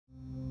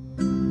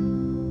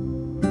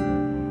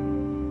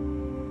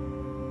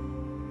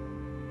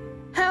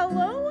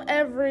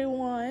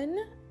everyone.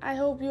 I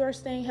hope you are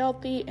staying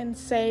healthy and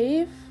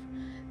safe.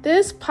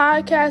 This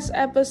podcast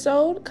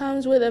episode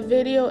comes with a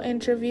video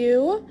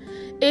interview.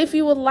 If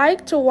you would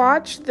like to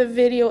watch the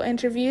video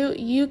interview,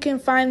 you can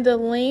find the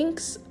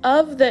links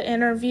of the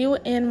interview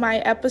in my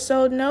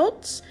episode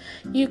notes.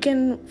 You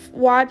can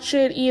watch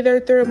it either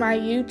through my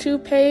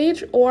YouTube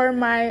page or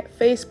my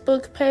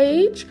Facebook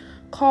page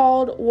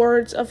called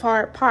Words of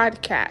Heart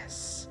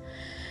Podcasts.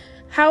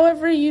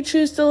 However you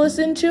choose to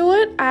listen to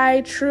it,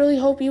 I truly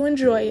hope you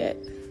enjoy it.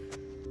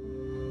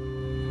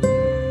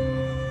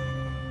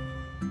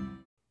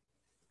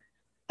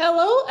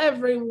 Hello,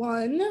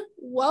 everyone.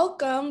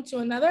 Welcome to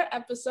another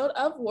episode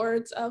of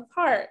Words of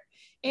Heart.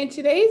 In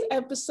today's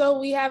episode,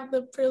 we have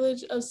the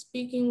privilege of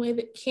speaking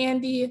with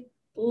Candy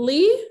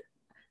Lee.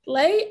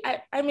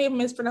 I may have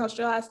mispronounced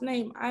your last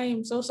name. I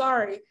am so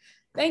sorry.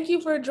 Thank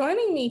you for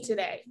joining me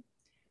today.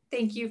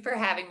 Thank you for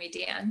having me,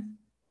 Dan.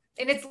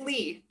 And it's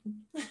Lee.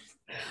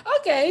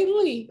 Okay,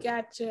 Lee,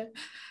 gotcha.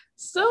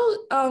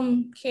 So,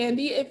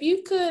 Candy, if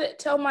you could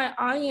tell my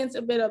audience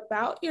a bit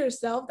about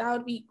yourself, that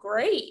would be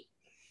great.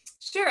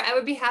 Sure, I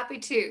would be happy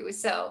to.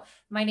 So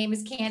my name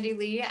is Candy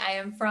Lee. I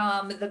am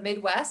from the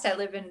Midwest. I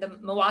live in the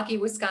Milwaukee,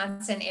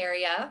 Wisconsin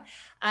area.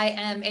 I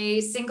am a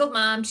single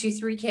mom to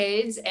 3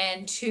 kids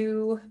and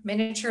 2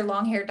 miniature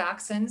long-haired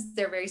dachshunds.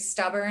 They're very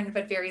stubborn,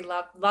 but very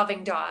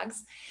loving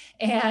dogs.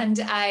 And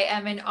I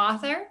am an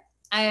author.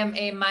 I am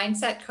a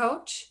mindset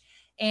coach,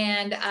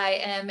 and I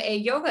am a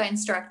yoga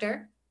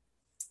instructor.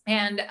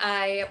 And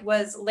I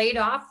was laid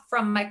off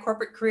from my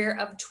corporate career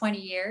of 20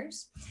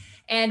 years.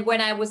 And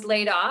when I was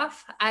laid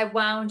off, I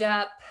wound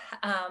up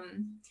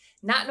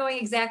not knowing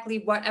exactly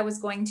what I was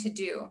going to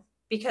do,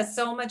 because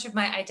so much of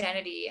my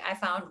identity I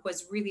found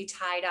was really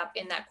tied up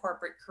in that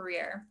corporate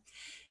career.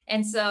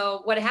 And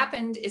so what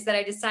happened is that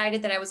I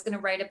decided that I was going to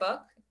write a book.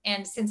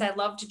 And since I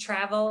love to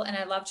travel and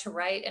I love to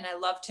write and I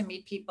love to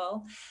meet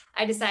people,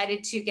 I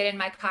decided to get in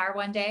my car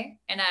one day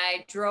and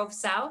I drove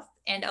south.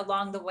 And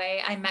along the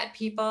way, I met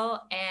people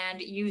and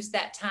used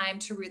that time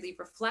to really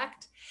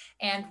reflect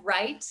and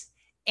write.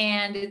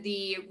 And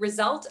the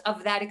result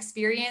of that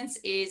experience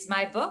is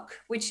my book,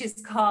 which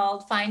is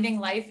called Finding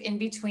Life in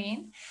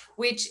Between,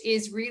 which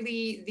is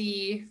really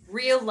the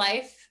real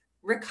life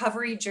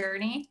recovery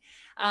journey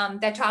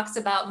that talks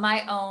about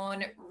my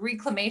own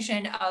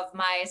reclamation of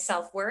my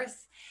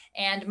self-worth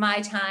and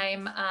my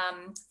time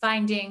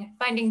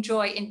finding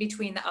joy in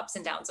between the ups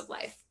and downs of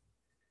life.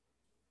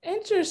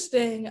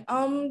 Interesting.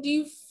 Do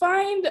you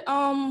find,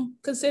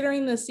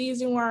 considering the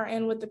season we're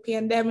in with the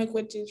pandemic,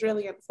 which is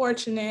really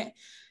unfortunate,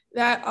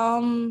 that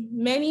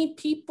many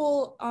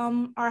people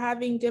are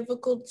having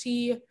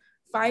difficulty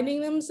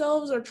finding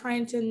themselves or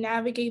trying to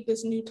navigate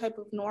this new type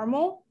of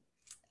normal?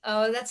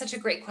 Oh, that's such a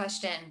great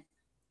question.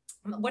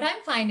 What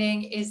I'm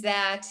finding is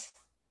that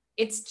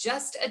it's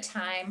just a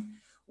time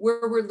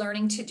where we're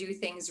learning to do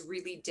things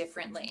really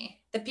differently.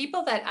 The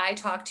people that I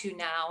talk to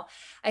now,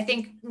 I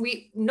think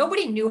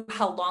nobody knew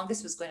how long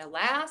this was going to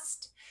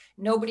last.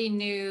 Nobody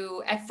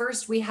knew. At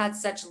first, we had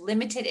such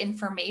limited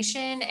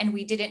information and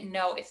we didn't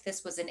know if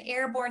this was an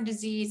airborne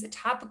disease, a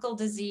topical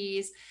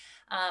disease.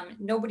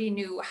 Nobody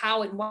knew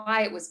how and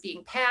why it was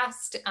being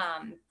passed.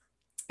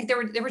 There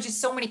were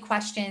just so many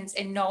questions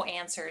and no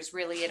answers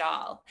really at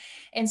all.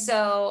 And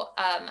so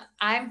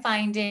I'm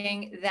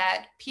finding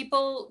that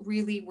people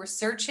really were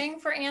searching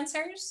for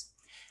answers.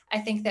 I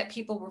think that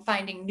people were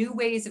finding new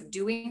ways of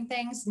doing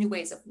things, new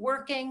ways of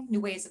working, new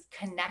ways of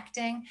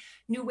connecting,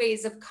 new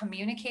ways of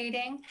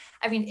communicating.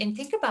 I mean, and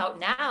think about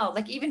now,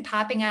 like even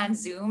popping on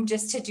Zoom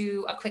just to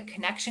do a quick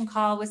connection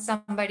call with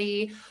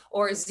somebody,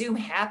 or Zoom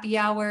happy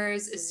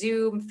hours,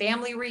 Zoom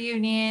family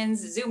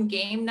reunions, Zoom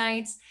game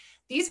nights.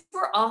 These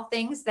were all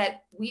things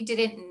that we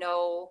didn't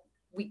know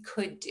we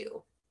could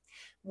do.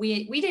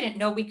 We didn't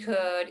know we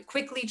could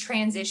quickly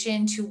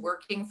transition to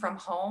working from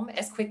home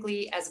as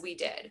quickly as we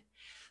did.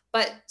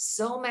 But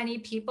so many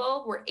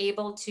people were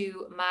able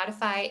to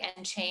modify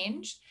and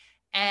change.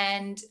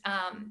 And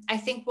I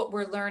think what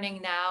we're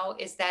learning now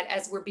is that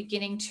as we're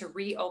beginning to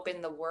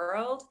reopen the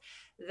world,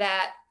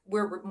 that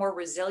we're more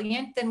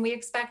resilient than we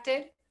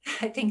expected.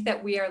 I think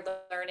that we are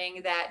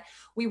learning that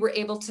we were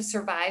able to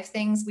survive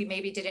things we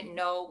maybe didn't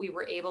know we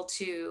were able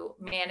to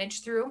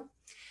manage through.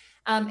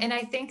 And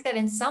I think that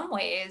in some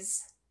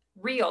ways,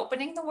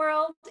 reopening the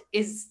world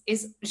is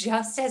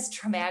just as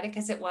traumatic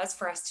as it was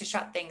for us to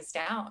shut things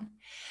down.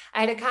 I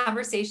had a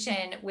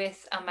conversation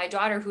with my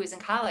daughter who is in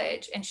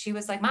college, and she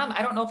was like, "Mom,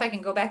 I don't know if I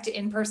can go back to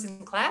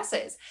in-person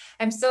classes.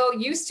 I'm so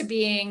used to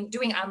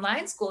doing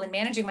online school and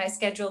managing my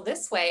schedule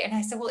this way." And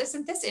I said, "Well,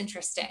 isn't this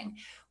interesting?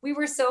 We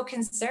were so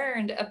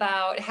concerned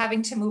about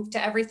having to move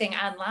to everything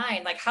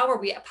online. Like, how are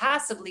we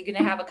possibly going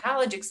to have a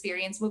college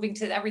experience moving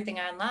to everything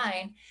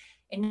online?"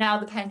 And now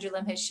the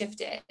pendulum has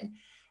shifted.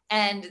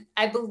 And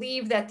I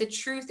believe that the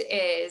truth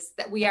is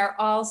that we are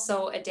all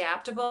so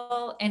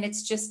adaptable, and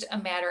it's just a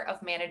matter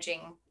of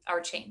managing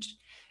our change.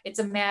 It's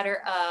a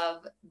matter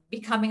of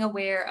becoming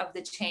aware of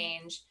the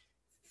change,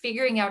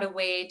 figuring out a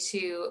way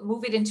to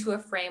move it into a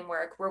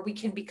framework where we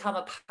can become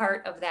a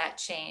part of that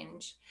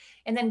change,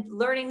 and then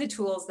learning the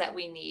tools that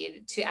we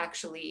need to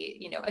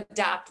actually,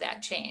 adopt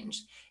that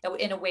change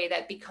in a way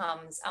that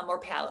becomes more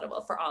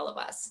palatable for all of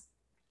us.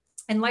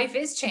 And life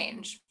is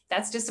change.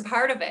 That's just a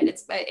part of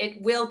it.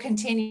 It will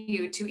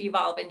continue to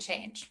evolve and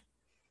change.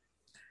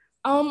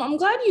 I'm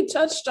glad you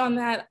touched on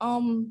that.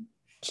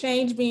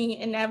 Change being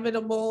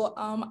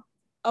inevitable.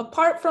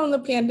 Apart from the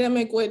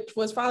pandemic, which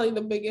was probably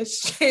the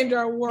biggest change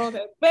our world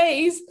has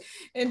faced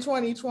in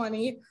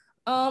 2020,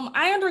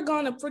 I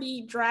undergone a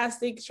pretty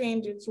drastic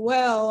change as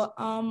well.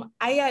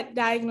 I got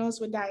diagnosed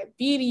with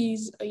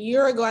diabetes a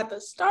year ago at the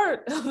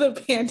start of the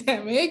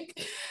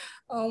pandemic.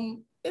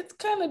 It's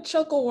kind of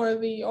chuckle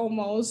worthy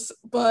almost,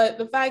 but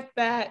the fact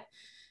that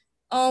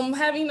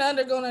having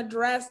undergone a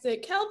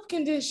drastic health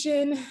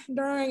condition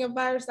during a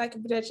virus that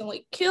could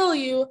potentially kill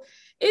you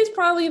is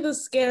probably the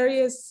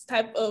scariest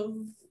type of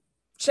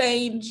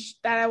change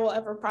that I will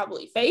ever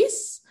probably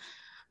face.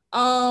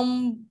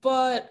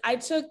 But I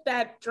took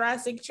that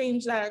drastic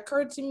change that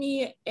occurred to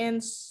me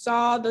and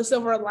saw the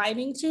silver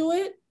lining to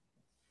it.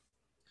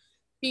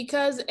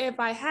 Because if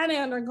I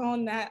hadn't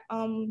undergone that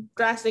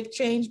drastic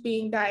change,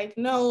 being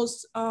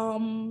diagnosed,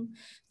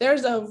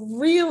 there's a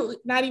real,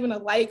 not even a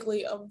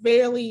likely, a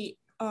very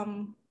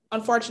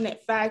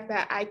unfortunate fact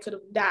that I could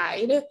have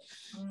died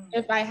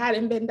if I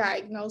hadn't been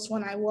diagnosed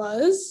when I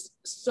was.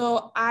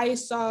 So I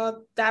saw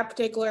that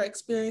particular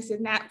experience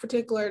and that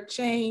particular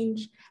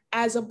change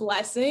as a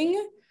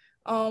blessing,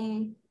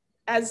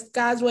 as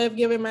God's way of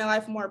giving my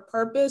life more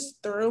purpose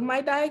through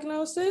my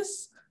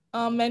diagnosis.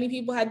 Many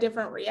people had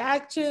different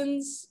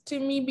reactions to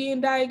me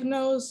being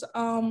diagnosed.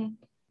 When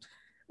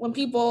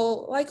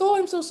people like, oh,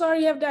 I'm so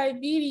sorry you have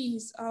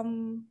diabetes.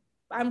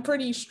 I'm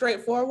pretty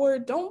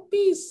straightforward. Don't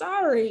be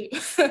sorry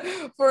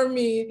for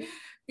me,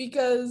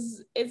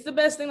 because it's the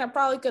best thing that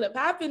probably could have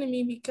happened to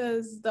me,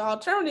 because the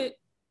alternative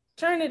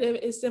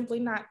is simply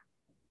not.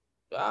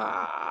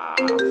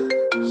 That's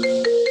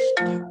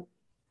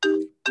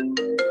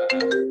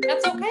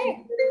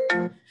okay.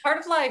 Part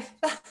of life.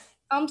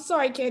 I'm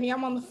sorry, Kenny.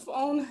 I'm on the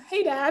phone.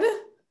 Hey, Dad.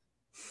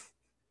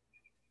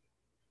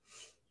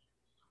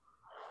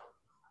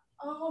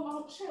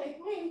 I'll check.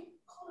 Wait,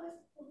 call it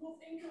a little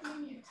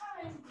inconvenient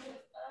time, but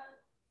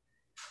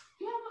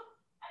you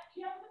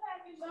have the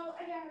package though.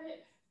 I got it.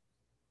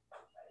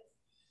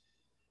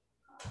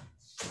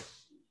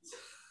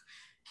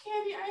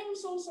 Candy, I am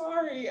so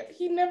sorry.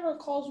 He never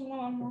calls me when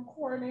I'm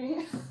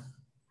recording.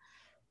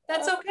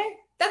 That's okay.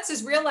 That's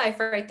his real life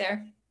right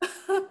there.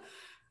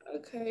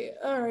 Okay.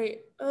 All right.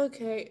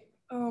 Okay.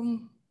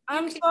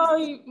 I'm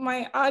sorry,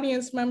 my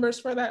audience members,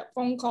 for that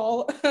phone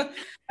call. I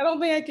don't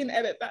think I can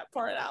edit that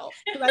part out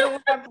because I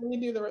don't have to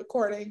redo the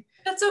recording.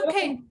 That's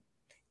okay.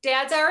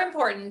 Dads are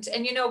important.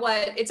 And you know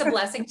what? It's a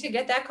blessing to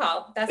get that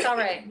call. That's all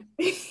right.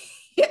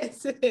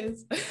 Yes, it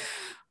is.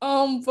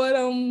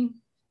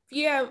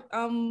 Yeah,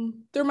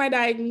 through my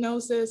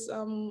diagnosis,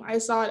 I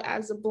saw it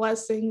as a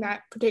blessing,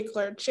 that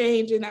particular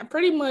change, and that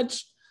pretty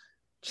much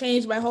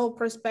changed my whole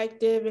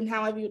perspective and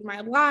how I viewed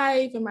my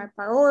life and my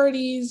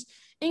priorities,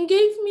 and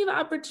gave me the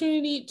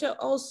opportunity to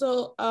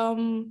also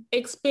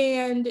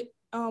expand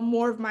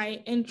more of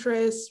my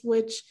interests,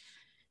 which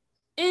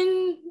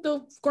in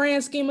the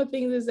grand scheme of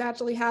things is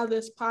actually how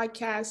this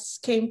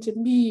podcast came to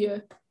be,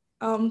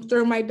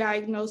 through my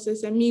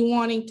diagnosis and me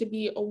wanting to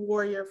be a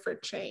warrior for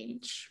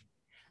change.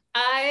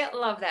 I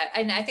love that.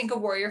 And I think a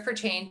warrior for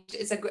change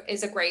is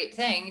a great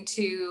thing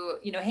to,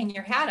 hang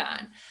your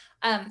hat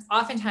on.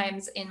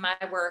 Oftentimes in my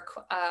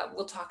work,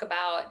 we'll talk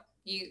about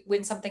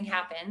when something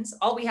happens,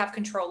 all we have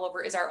control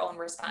over is our own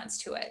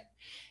response to it.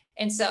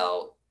 And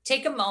so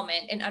take a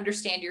moment and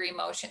understand your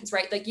emotions,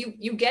 right? Like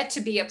you get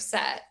to be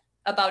upset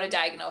about a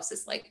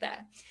diagnosis like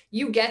that.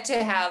 You get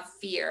to have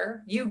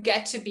fear. You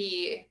get to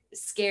be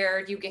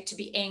scared. You get to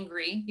be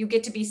angry. You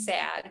get to be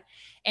sad.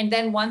 And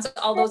then once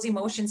all those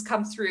emotions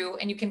come through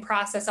and you can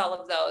process all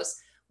of those,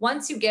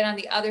 once you get on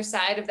the other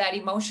side of that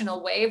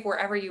emotional wave,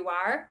 wherever you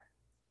are,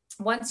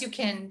 once you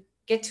can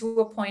get to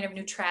a point of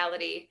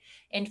neutrality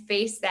and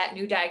face that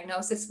new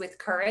diagnosis with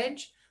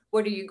courage,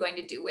 what are you going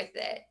to do with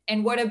it?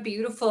 And what a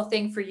beautiful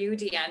thing for you,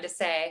 Deanne, to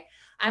say,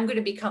 I'm going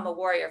to become a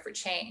warrior for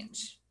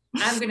change.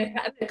 I'm going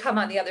to come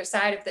on the other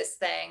side of this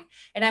thing,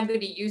 and I'm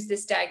going to use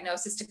this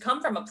diagnosis to come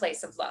from a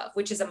place of love,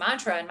 which is a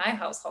mantra in my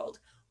household.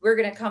 We're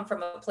going to come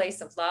from a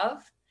place of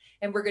love,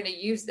 and we're going to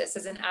use this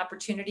as an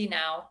opportunity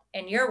now,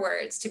 in your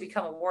words, to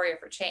become a warrior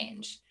for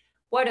change.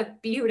 What a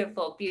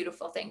beautiful,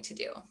 beautiful thing to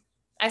do.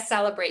 I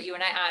celebrate you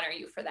and I honor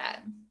you for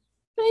that.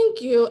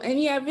 Thank you.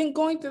 And yeah, I've been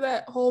going through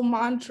that whole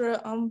mantra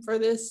for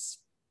this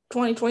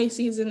 2020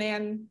 season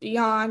and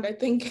beyond. I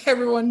think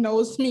everyone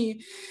knows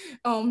me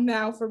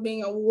now for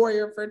being a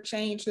warrior for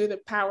change through the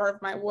power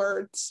of my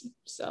words.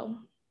 So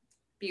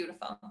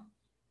beautiful.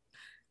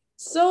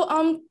 So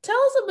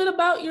tell us a bit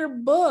about your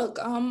book.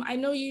 I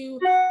know you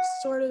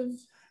sort of,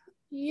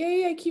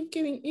 yay, I keep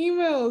getting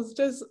emails,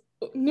 just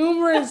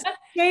numerous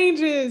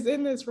changes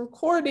in this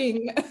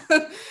recording.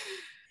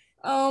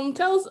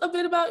 Tell us a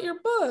bit about your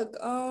book.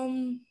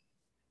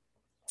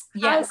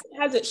 Yes.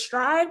 Has it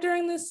strived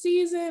during this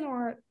season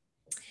or?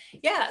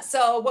 Yeah.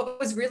 So what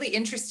was really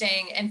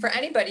interesting, and for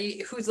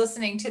anybody who's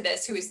listening to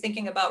this, who is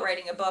thinking about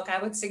writing a book,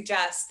 I would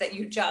suggest that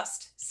you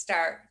just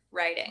start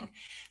writing.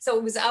 So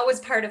it was always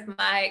part of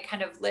my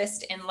kind of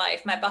list in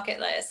life, my bucket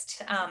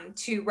list,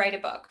 to write a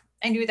book.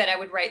 I knew that I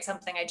would write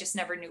something. I just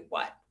never knew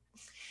what.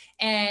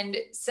 And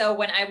so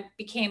when I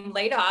became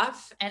laid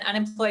off and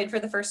unemployed for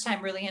the first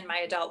time really in my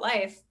adult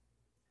life,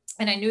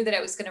 and I knew that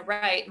I was going to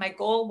write, my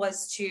goal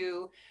was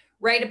to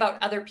write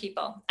about other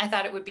people. I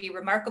thought it would be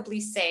remarkably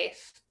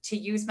safe to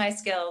use my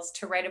skills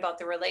to write about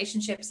the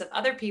relationships of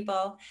other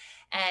people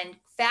and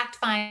fact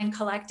find,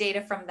 collect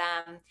data from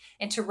them,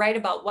 and to write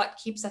about what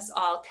keeps us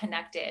all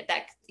connected,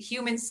 that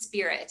human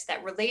spirit,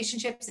 that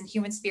relationships and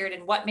human spirit,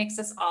 and what makes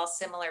us all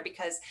similar.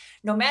 Because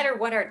no matter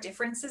what our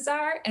differences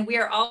are, and we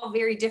are all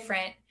very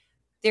different,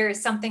 there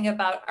is something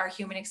about our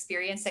human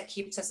experience that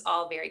keeps us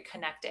all very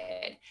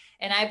connected.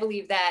 And I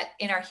believe that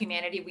in our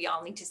humanity, we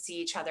all need to see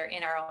each other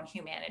in our own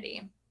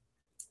humanity.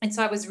 And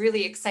so I was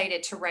really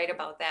excited to write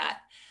about that.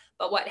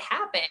 But what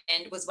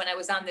happened was when I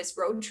was on this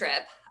road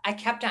trip, I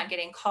kept on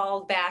getting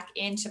called back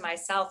into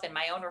myself and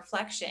my own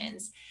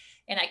reflections.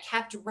 And I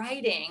kept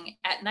writing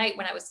at night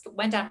when I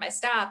went on my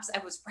stops. I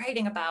was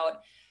writing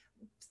about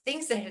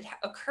things that had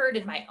occurred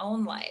in my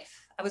own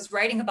life. I was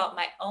writing about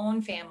my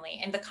own family,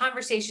 and the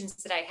conversations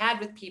that I had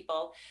with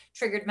people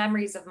triggered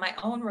memories of my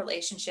own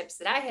relationships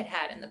that I had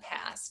had in the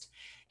past.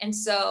 And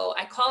so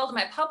I called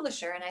my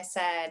publisher and I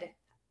said,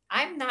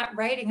 I'm not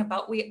writing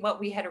about what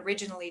we had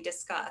originally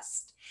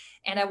discussed.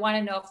 And I want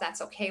to know if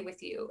that's okay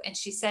with you. And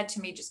she said to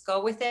me, just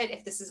go with it.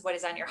 If this is what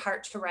is on your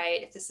heart to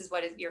write, if this is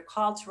what you're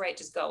called to write,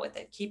 just go with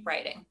it. Keep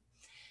writing.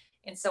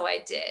 And so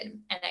I did.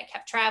 And I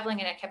kept traveling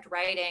and I kept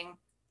writing.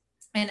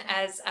 And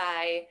as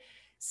I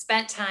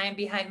spent time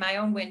behind my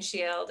own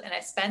windshield and I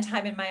spent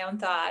time in my own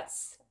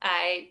thoughts,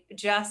 I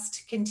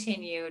just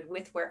continued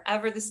with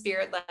wherever the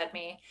Spirit led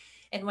me.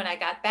 And when I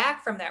got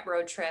back from that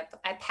road trip,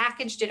 I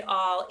packaged it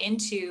all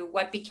into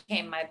what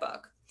became my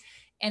book.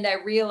 And I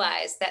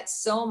realized that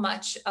so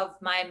much of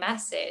my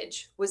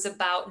message was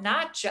about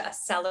not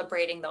just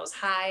celebrating those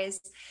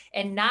highs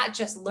and not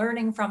just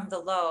learning from the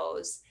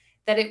lows,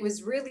 that it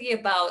was really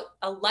about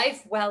a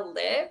life well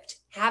lived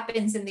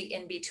happens in the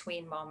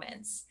in-between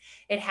moments.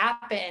 It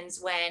happens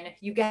when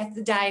you get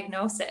the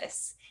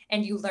diagnosis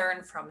and you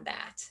learn from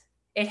that.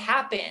 It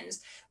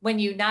happens when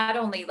you not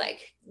only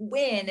like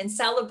win and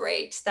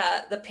celebrate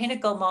the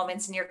pinnacle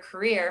moments in your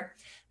career,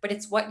 but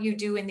it's what you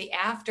do in the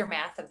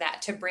aftermath of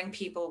that to bring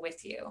people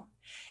with you.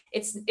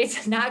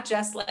 It's not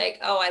just like,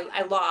 oh,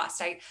 I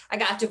lost, I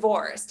got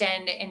divorced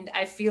and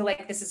I feel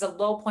like this is a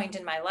low point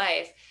in my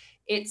life.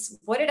 It's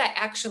what did I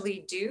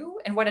actually do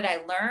and what did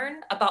I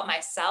learn about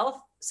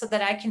myself so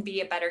that I can be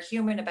a better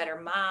human, a better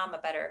mom, a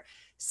better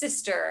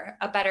sister,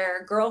 a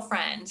better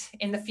girlfriend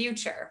in the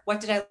future? What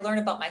did I learn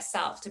about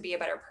myself to be a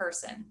better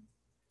person?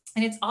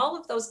 And it's all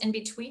of those in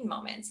between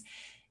moments.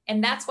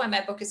 And that's why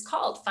my book is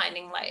called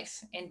Finding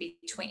Life in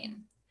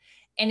Between.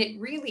 And it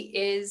really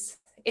is,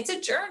 it's a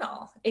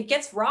journal. It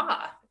gets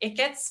raw. It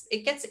gets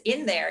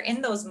in there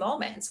in those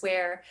moments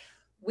where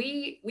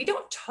we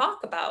don't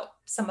talk about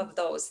some of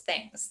those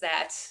things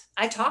that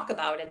I talk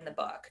about in the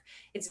book.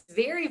 It's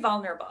very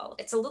vulnerable.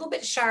 It's a little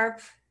bit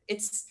sharp.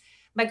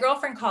 My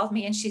girlfriend called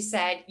me and she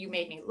said, you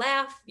made me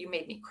laugh. You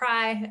made me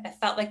cry. I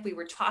felt like we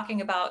were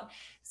talking about,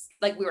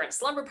 like we were at a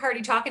slumber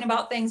party talking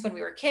about things when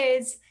we were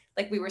kids,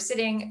 like we were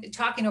sitting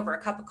talking over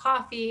a cup of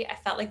coffee. I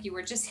felt like you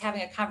were just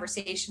having a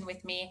conversation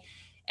with me.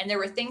 And there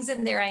were things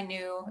in there I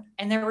knew,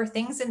 and there were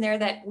things in there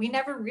that we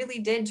never really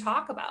did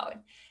talk about.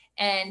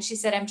 And she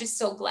said, I'm just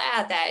so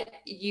glad that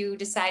you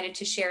decided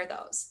to share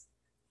those.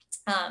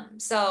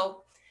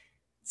 So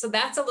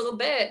that's a little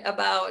bit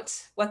about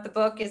what the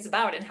book is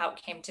about and how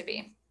it came to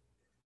be.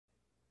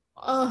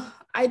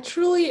 I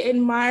truly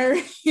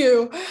admire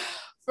you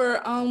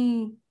for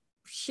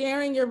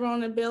sharing your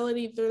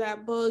vulnerability through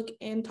that book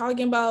and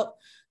talking about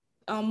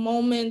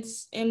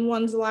moments in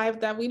one's life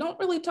that we don't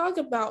really talk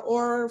about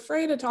or are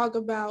afraid to talk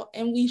about,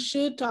 and we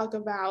should talk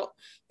about,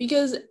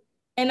 because,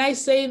 and I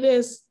say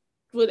this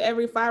with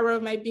every fiber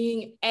of my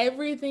being,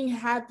 everything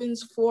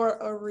happens for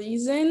a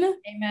reason.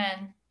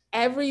 Amen.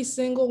 Every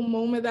single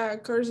moment that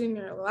occurs in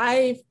your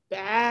life,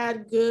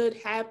 bad, good,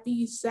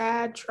 happy,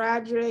 sad,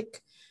 tragic,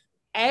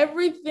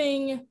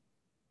 everything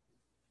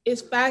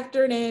is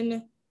factored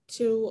in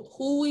to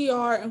who we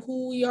are and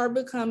who we are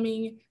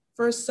becoming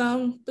for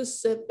some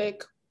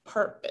specific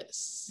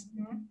purpose.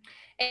 Mm-hmm.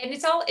 And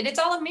it's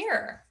all a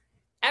mirror.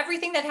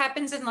 Everything that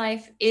happens in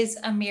life is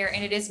a mirror,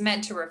 and it is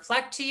meant to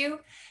reflect to you,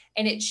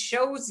 and it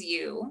shows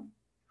you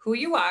who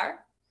you are,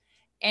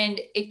 and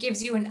it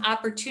gives you an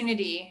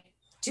opportunity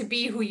to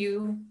be who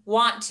you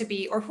want to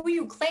be or who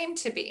you claim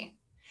to be.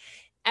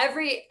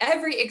 Every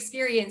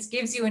experience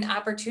gives you an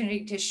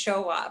opportunity to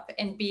show up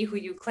and be who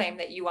you claim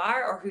that you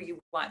are or who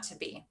you want to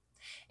be,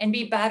 and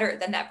be better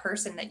than that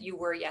person that you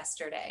were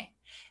yesterday,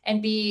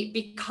 and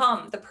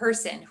become the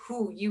person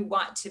who you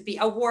want to be,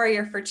 a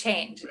warrior for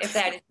change, if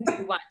that is who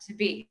you want to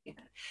be,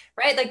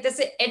 right? Like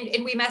this,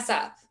 and we mess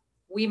up.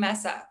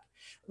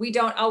 we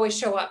don't always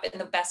show up in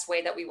the best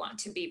way that we want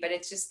to be, but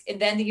it's just,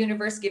 and then the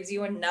universe gives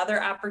you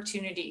another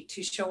opportunity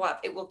to show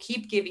up. It will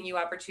keep giving you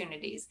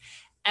opportunities.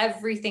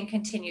 Everything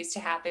continues to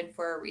happen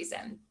for a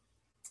reason.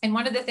 And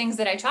one of the things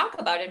that I talk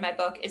about in my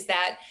book is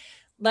that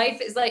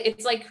life is like,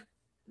 it's like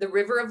the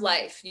river of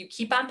life. You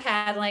keep on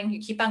paddling, you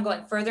keep on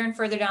going further and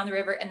further down the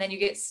river, and then you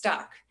get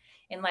stuck.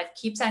 And life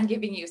keeps on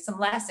giving you some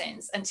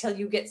lessons until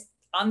you get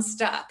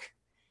unstuck.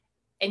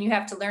 And you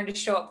have to learn to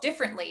show up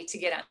differently to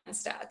get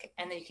unstuck.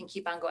 And then you can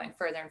keep on going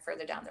further and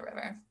further down the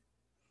river.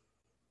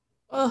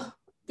 Oh,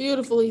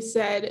 beautifully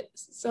said.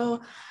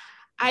 So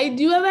I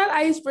do have that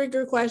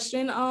icebreaker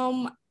question.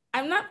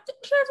 I'm not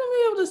sure if I'm gonna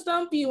be able to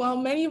stump you.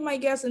 Many of my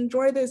guests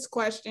enjoy this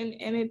question,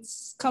 and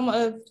it's come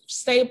a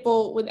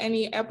staple with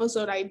any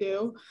episode I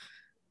do.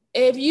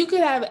 If you could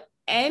have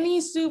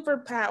any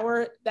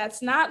superpower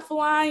that's not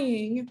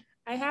flying,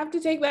 I have to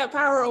take that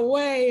power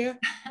away.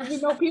 Even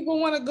though people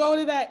want to go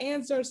to that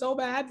answer so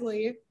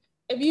badly.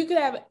 If you could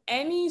have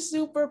any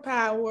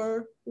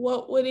superpower,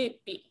 what would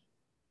it be?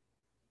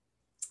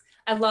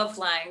 I love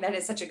flying. That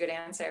is such a good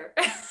answer.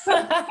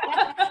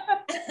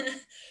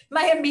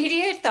 My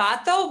immediate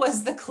thought, though,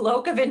 was the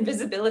cloak of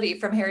invisibility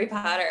from Harry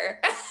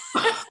Potter.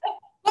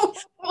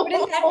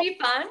 Wouldn't that be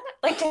fun?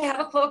 Like to have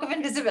a cloak of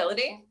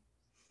invisibility?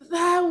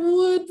 That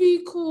would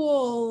be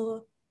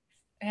cool.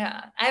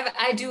 Yeah,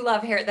 I do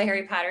love the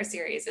Harry Potter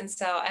series, and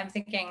so I'm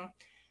thinking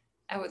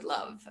I would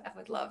love to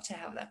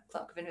have that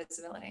cloak of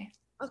invisibility.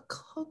 A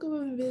cloak of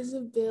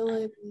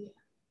invisibility.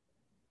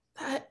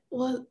 That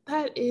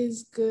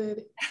is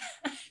good.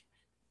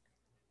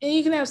 And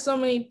you can have so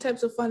many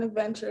types of fun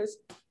adventures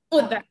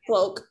with that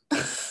cloak.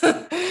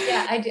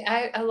 Yeah,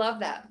 I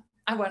love that.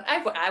 I want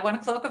a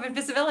cloak of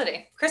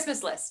invisibility.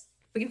 Christmas list.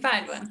 We can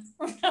find one.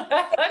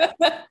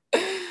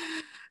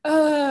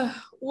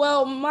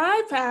 Well,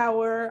 my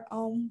power,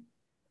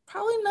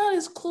 probably not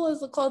as cool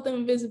as the cloak of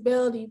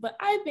invisibility, but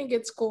I think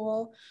it's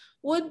cool,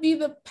 would be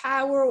the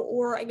power,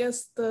 or I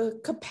guess the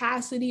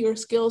capacity or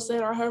skill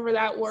set, or however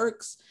that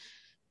works,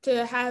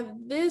 to have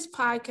this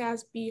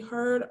podcast be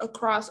heard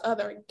across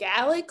other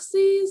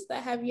galaxies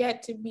that have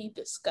yet to be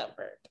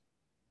discovered.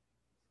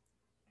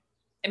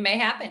 It may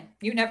happen.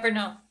 You never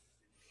know.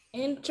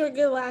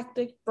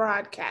 Intergalactic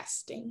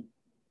broadcasting.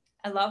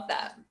 I love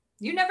that.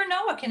 You never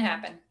know what can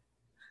happen.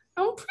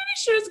 I'm pretty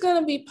sure it's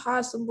going to be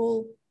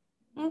possible.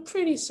 I'm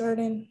pretty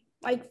certain,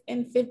 like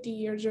in 50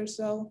 years or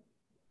so.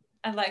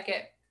 I like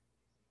it.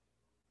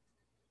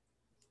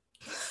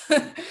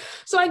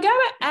 So I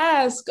gotta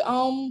ask,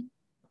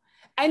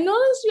 I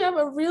noticed you have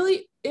a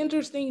really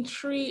interesting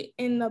tree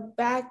in the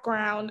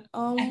background.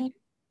 Can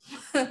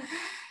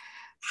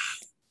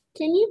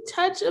you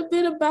touch a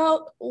bit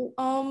about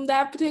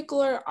that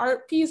particular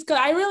art piece? Because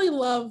I really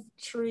love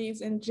trees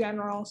in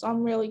general, so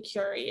I'm really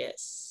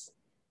curious.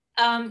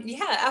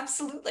 Yeah,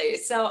 absolutely.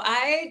 So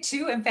I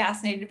too am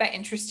fascinated by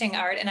interesting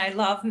art, and I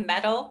love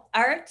metal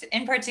art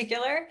in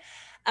particular.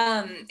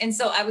 And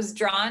so I was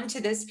drawn to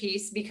this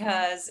piece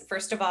because,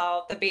 first of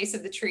all, the base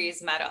of the tree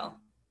is metal,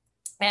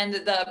 and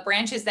the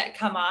branches that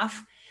come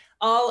off,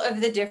 all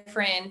of the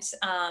different,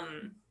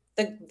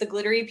 the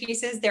glittery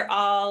pieces, they're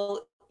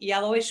all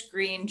yellowish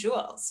green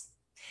jewels.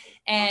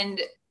 And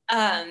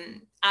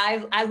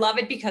I love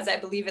it because I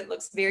believe it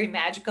looks very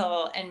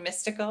magical and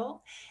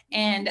mystical.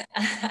 And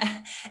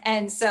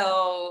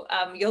so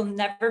you'll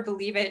never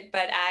believe it,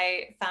 but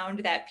I found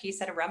that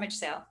piece at a rummage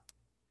sale.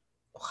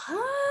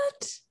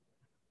 What?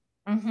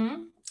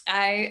 Mm-hmm.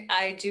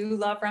 I do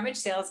love rummage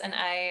sales and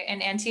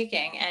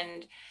antiquing,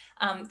 and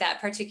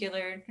that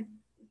particular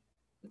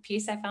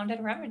piece I found at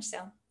a rummage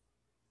sale.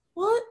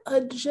 What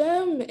a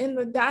gem in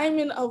the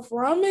diamond of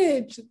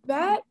rummage.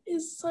 That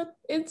is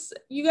it's,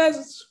 you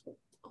guys,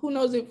 who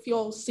knows if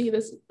you'll see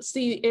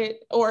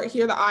it or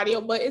hear the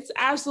audio, but it's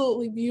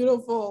absolutely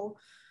beautiful.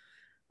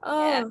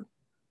 Yeah,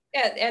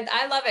 and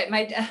I love it.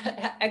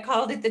 I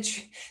called it the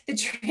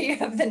tree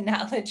of the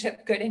knowledge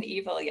of good and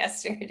evil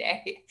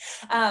yesterday.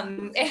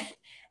 And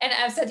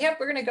I said, yep,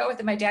 we're going to go with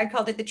it. My dad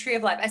called it the tree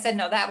of life. I said,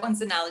 no, that one's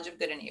the knowledge of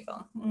good and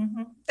evil.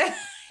 Mm-hmm.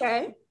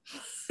 Okay.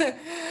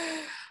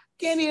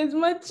 Candy, as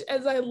much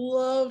as I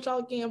love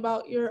talking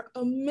about your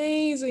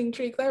amazing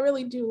tree, because I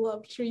really do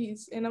love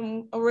trees, and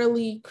I'm a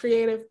really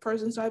creative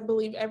person, so I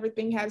believe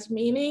everything has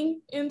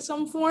meaning in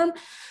some form.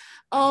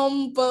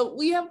 But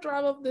we have to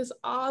wrap up this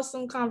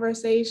awesome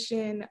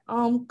conversation.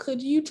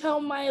 Could you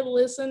tell my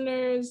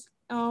listeners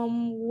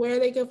where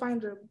they can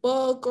find your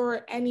book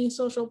or any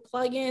social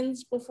plugins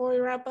before we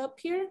wrap up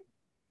here?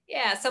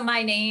 Yeah, so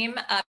my name,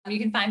 you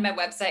can find my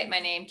website, my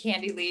name,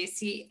 Candy Leigh,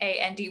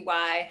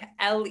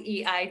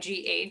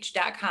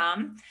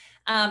 CandyLeigh.com.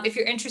 If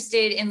you're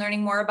interested in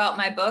learning more about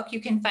my book, you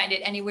can find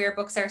it anywhere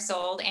books are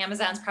sold.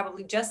 Amazon's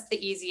probably just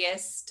the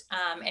easiest.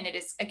 And it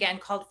is, again,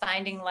 called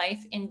Finding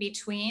Life in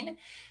Between.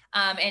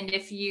 And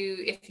if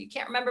you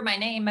can't remember my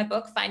name, my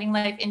book,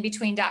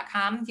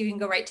 findinglifeinbetween.com, you can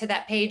go right to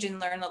that page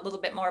and learn a little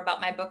bit more about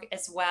my book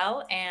as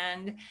well.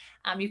 And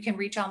you can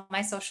reach all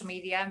my social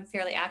media. I'm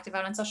fairly active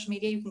out on social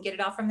media. You can get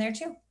it all from there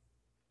too.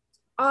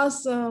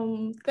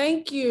 Awesome.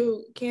 Thank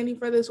you, Candy,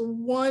 for this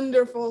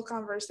wonderful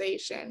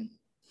conversation.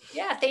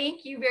 Yeah,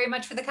 thank you very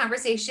much for the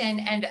conversation.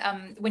 And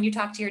when you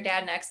talk to your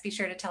dad next, be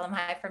sure to tell him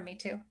hi from me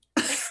too.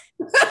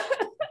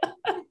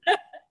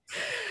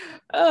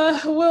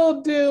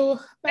 Will do.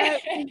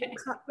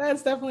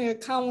 That's definitely a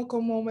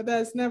comical moment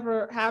that's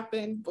never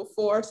happened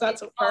before, so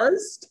that's a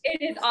first.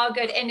 It is all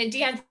good. And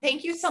Deanne,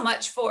 thank you so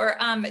much for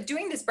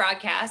doing this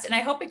broadcast, and I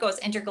hope it goes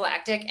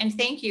intergalactic. And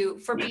thank you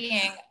for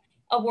being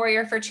a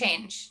warrior for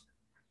change.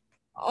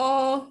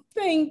 Oh,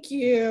 thank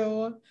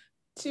you.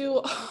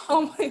 To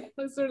all my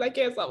listeners, I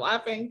can't stop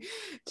laughing.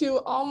 To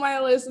all my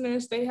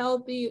listeners, stay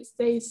healthy,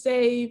 stay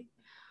safe.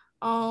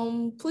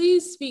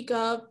 Please speak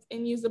up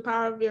and use the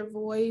power of your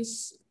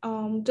voice.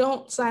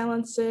 Don't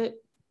silence it.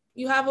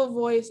 You have a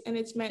voice and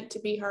it's meant to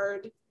be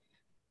heard.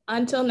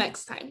 Until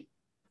next time.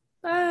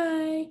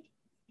 Bye.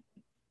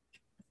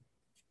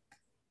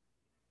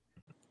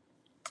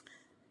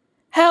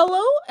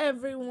 Hello,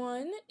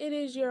 everyone. It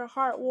is your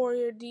heart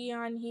warrior,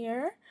 Dion,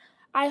 here.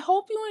 I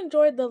hope you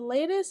enjoyed the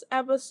latest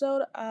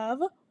episode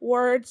of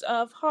Words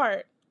of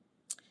Heart.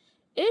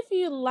 If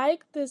you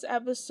liked this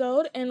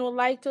episode and would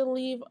like to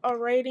leave a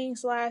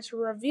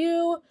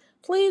rating/review,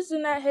 please do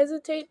not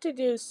hesitate to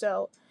do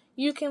so.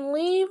 You can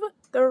leave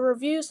the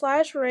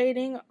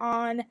review/rating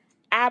on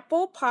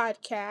Apple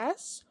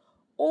Podcasts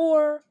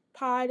or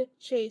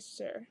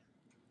Podchaser.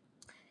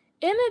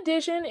 In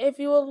addition, if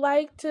you would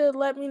like to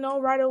let me know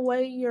right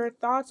away your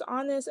thoughts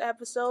on this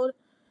episode,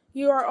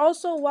 you are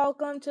also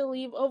welcome to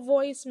leave a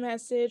voice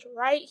message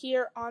right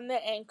here on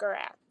the Anchor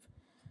app.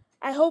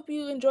 I hope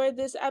you enjoyed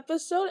this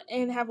episode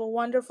and have a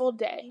wonderful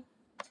day.